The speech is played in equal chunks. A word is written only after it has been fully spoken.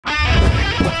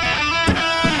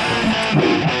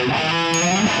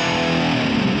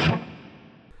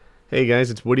Hey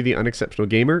guys, it's Woody the Unexceptional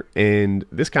Gamer, and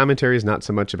this commentary is not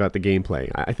so much about the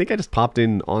gameplay. I think I just popped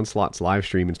in Onslaught's live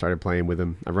stream and started playing with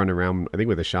him. I run around, I think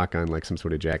with a shotgun like some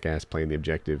sort of jackass playing the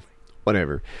objective.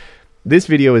 Whatever. This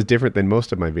video is different than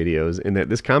most of my videos in that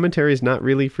this commentary is not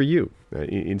really for you.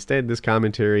 Instead, this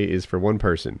commentary is for one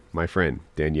person, my friend,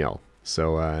 Danielle.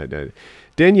 So,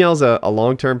 Danielle's a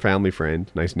long-term family friend,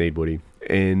 nice name, Woody,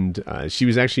 and she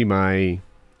was actually my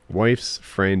wife's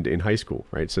friend in high school,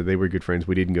 right? So they were good friends.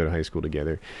 We didn't go to high school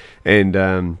together. And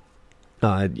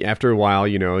after a while,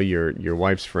 you know, your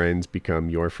wife's friends become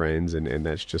your friends, and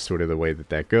that's just sort of the way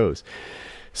that goes.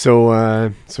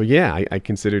 So yeah, I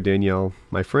consider Danielle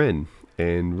my friend.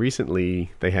 And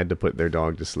recently they had to put their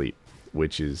dog to sleep,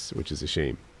 which is a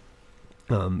shame.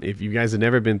 If you guys have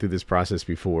never been through this process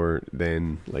before,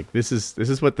 then like this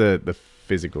is what the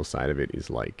physical side of it is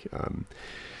like.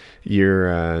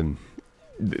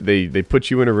 They put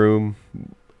you in a room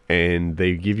and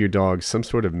they give your dog some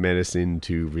sort of medicine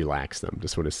to relax them, to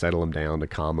sort of settle them down, to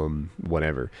calm them,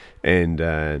 whatever. And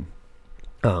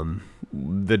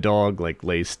the dog like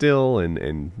lays still and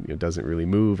you know, doesn't really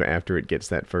move after it gets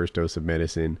that first dose of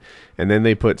medicine. And then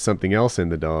they put something else in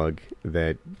the dog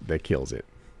that kills it.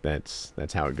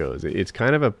 That's how it goes. It's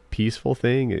kind of a peaceful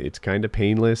thing. It's kind of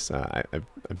painless.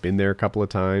 I've been there a couple of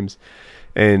times,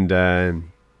 and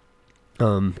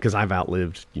because I've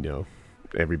outlived, you know,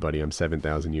 everybody. I'm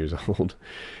 7,000 years old.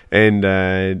 And,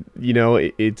 you know,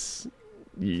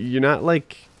 you're not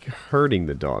like hurting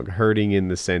the dog, hurting in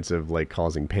the sense of like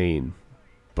causing pain,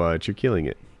 but you're killing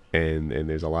it. And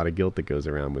there's a lot of guilt that goes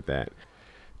around with that.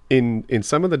 In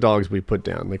some of the dogs we put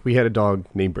down, like we had a dog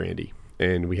named Brandy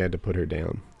and we had to put her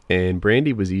down. And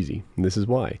Brandy was easy, and this is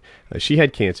why. She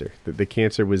had cancer. The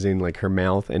cancer was in like her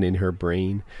mouth and in her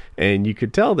brain, and you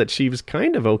could tell that she was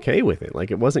kind of okay with it.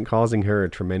 Like it wasn't causing her a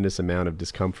tremendous amount of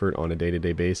discomfort on a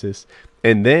day-to-day basis.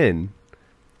 And then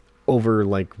over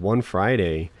like one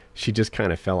Friday, she just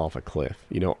kind of fell off a cliff.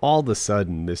 You know, all of a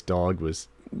sudden this dog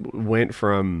went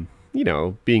from, you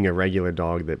know, being a regular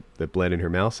dog that bled in her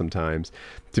mouth sometimes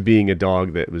to being a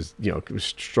dog that was, you know, was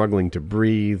struggling to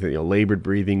breathe, you know, labored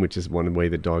breathing, which is one way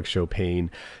that dogs show pain.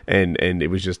 And it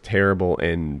was just terrible.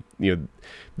 And, you know,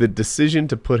 the decision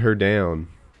to put her down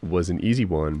was an easy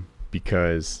one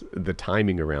because the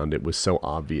timing around it was so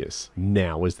obvious.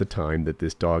 Now is the time that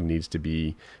this dog needs to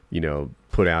be, you know,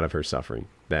 put out of her suffering.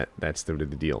 That's the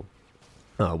deal.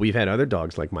 We've had other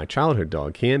dogs like my childhood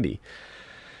dog, Candy.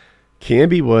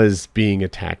 Candy was being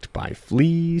attacked by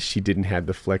fleas. She didn't have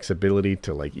the flexibility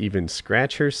to like even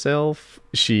scratch herself.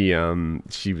 She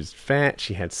was fat.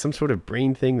 She had some sort of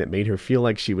brain thing that made her feel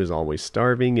like she was always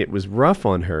starving. It was rough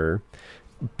on her,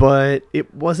 but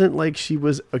it wasn't like she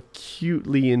was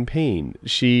acutely in pain.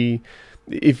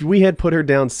 If we had put her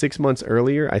down 6 months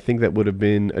earlier, I think that would have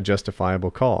been a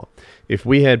justifiable call. If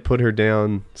we had put her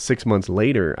down 6 months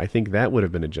later, I think that would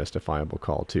have been a justifiable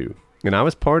call too. And I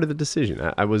was part of the decision.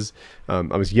 I was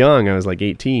young. I was like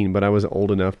 18, but I was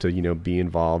old enough to, you know, be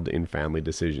involved in family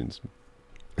decisions.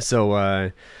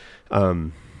 So,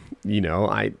 you know,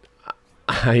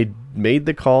 I made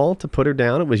the call to put her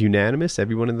down. It was unanimous.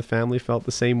 Everyone in the family felt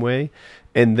the same way.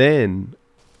 And then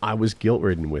I was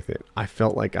guilt-ridden with it. I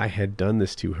felt like I had done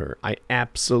this to her. I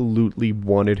absolutely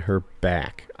wanted her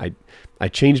back. I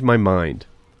changed my mind.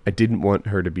 I didn't want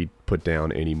her to be put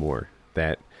down anymore.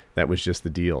 That was just the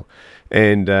deal.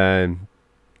 And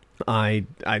I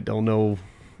don't know,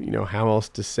 you know, how else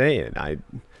to say it. I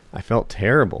felt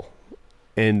terrible.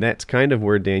 And that's kind of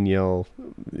where Danielle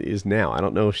is now. I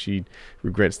don't know if she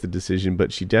regrets the decision,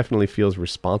 but she definitely feels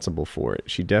responsible for it.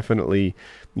 She definitely,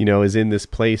 you know, is in this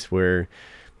place where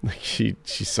like she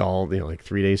saw, you know, like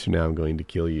 3 days from now I'm going to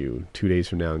kill you. 2 days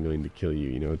from now I'm going to kill you.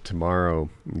 You know, tomorrow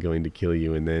I'm going to kill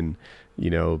you. And then, you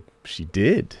know, she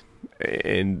did.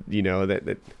 And, you know,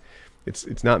 that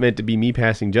it's not meant to be me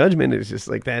passing judgment. It's just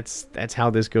like that's how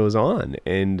this goes on.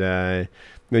 And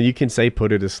you know, you can say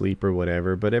put her to sleep or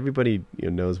whatever, but everybody, you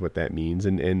know, knows what that means.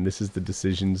 And this is the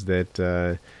decisions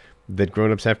that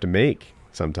grown-ups have to make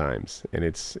sometimes, and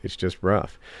it's just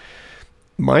rough.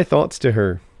 My thoughts to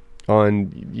her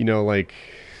on, you know, like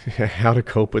how to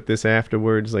cope with this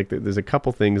afterwards. Like there's a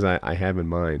couple things I have in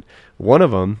mind. One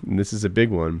of them, and this is a big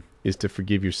one, is to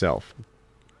forgive yourself.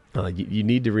 You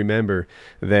need to remember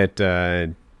that,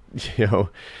 you know,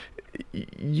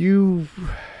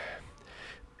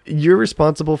 you're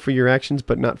responsible for your actions,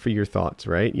 but not for your thoughts,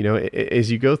 right? You know, as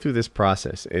you go through this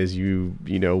process, as you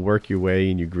know, work your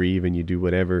way and you grieve and you do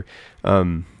whatever,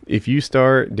 if you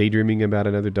start daydreaming about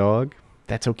another dog,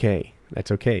 that's okay.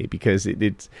 That's okay, because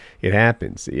it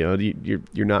happens. You know,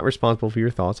 you're not responsible for your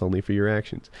thoughts, only for your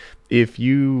actions. If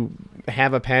you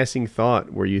have a passing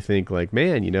thought where you think like,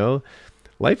 man, you know,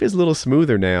 life is a little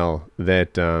smoother now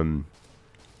that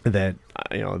that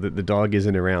you know the dog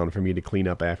isn't around for me to clean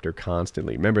up after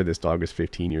constantly. Remember, this dog was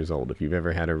 15 years old. If you've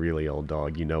ever had a really old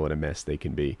dog, you know what a mess they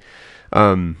can be.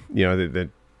 You know, that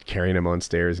carrying them on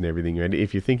stairs and everything. And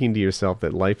if you're thinking to yourself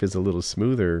that life is a little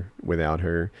smoother without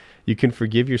her, you can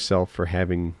forgive yourself for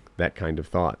having that kind of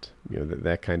thought. You know,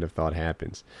 that kind of thought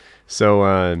happens.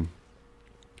 So,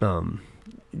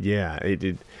 yeah, it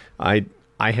did. I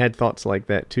had thoughts like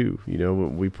that too. You know,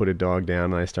 we put a dog down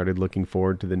and I started looking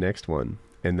forward to the next one.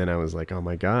 And then I was like, oh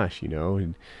my gosh, you know,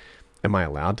 am I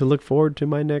allowed to look forward to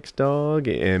my next dog?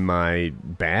 Am I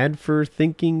bad for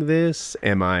thinking this?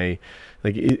 Am I,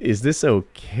 like, is this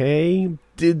okay?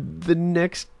 Did the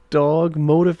next dog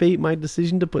motivate my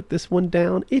decision to put this one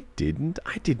down? It didn't.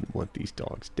 I didn't want these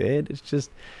dogs dead. It's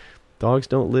just, dogs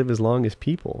don't live as long as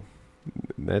people.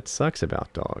 That sucks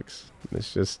about dogs.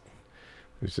 It's just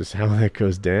how that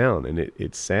goes down. And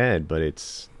it's sad, but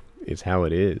it's how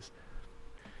it is.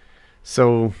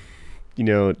 So, you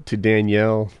know, to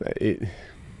Danielle,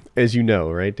 as you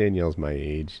know, right? Danielle's my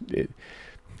age.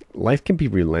 Life can be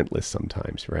relentless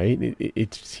sometimes, right?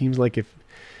 It seems like if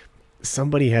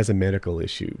somebody has a medical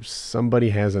issue, somebody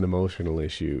has an emotional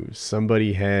issue,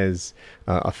 somebody has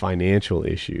a financial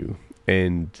issue,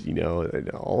 and, you know,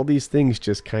 all these things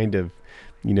just kind of,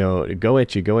 you know, go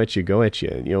at you.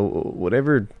 You know,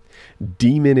 whatever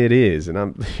demon it is, and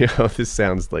I'm, you know, this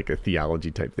sounds like a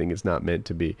theology type thing. It's not meant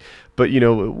to be, but, you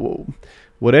know,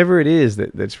 whatever it is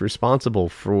that's responsible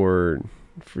for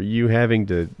you having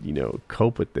to, you know,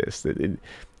 cope with this,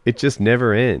 it just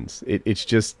never ends. It's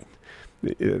just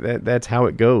that's how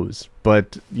it goes.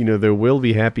 But, you know, there will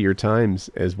be happier times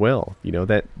as well. You know,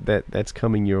 that's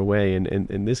coming your way,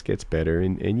 and this gets better,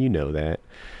 and you know that.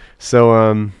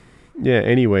 So yeah.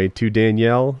 Anyway, to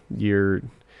Danielle, you're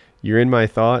in my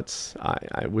thoughts.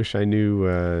 I wish I knew,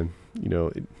 you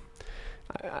know,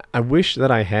 I wish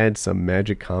that I had some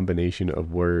magic combination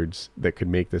of words that could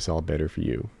make this all better for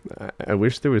you. I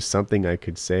wish there was something I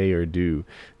could say or do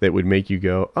that would make you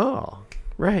go, oh,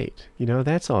 right, you know,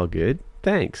 that's all good.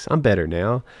 Thanks, I'm better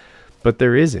now. But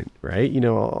there isn't, right? You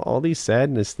know, all these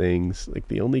sadness things, like,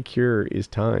 the only cure is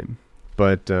time.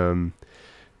 But, you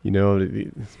know,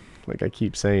 like I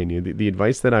keep saying, you know, the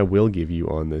advice that I will give you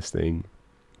on this thing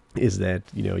is that,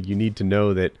 you know, you need to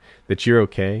know that you're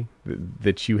okay,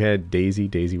 that you had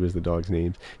Daisy was the dog's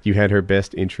name. You had her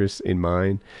best interests in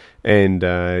mind. And,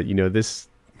 you know, this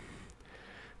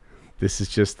is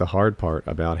just the hard part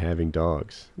about having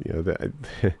dogs. You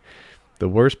know, the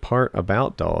worst part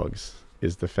about dogs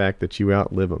is the fact that you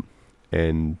outlive them.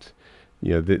 And,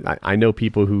 you know, I know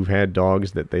people who've had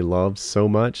dogs that they loved so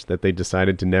much that they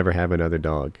decided to never have another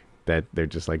dog. That they're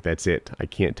just like, that's it. I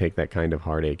can't take that kind of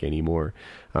heartache anymore.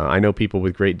 I know people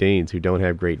with Great Danes who don't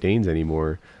have Great Danes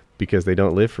anymore because they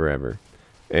don't live forever,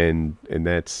 and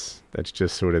that's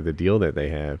just sort of the deal that they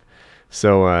have.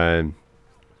 So I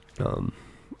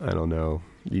don't know.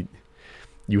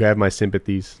 You have my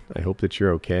sympathies. I hope that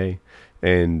you're okay,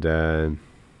 and you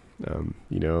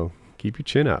know, keep your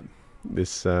chin up.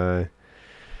 This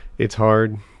it's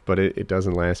hard, but it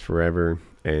doesn't last forever,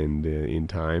 and in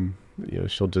time, you know,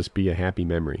 she'll just be a happy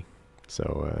memory.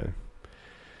 So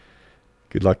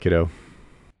good luck, kiddo.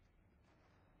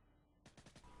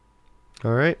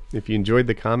 All right. If you enjoyed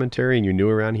the commentary and you're new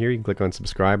around here, you can click on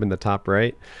subscribe in the top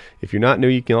right. If you're not new,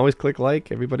 you can always click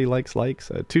like. Everybody likes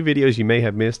likes. 2 videos you may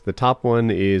have missed. The top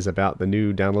one is about the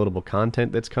new downloadable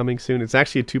content that's coming soon. It's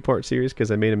actually a 2-part series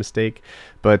because I made a mistake,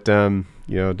 but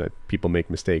you know, people make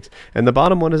mistakes. And the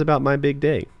bottom one is about my big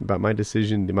day, about my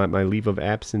decision. My leave of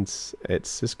absence at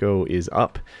Cisco is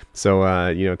up. So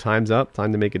you know, time's up.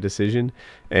 Time to make a decision,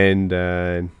 and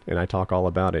I talk all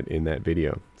about it in that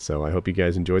video. So I hope you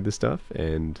guys enjoyed this stuff,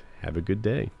 and have a good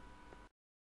day.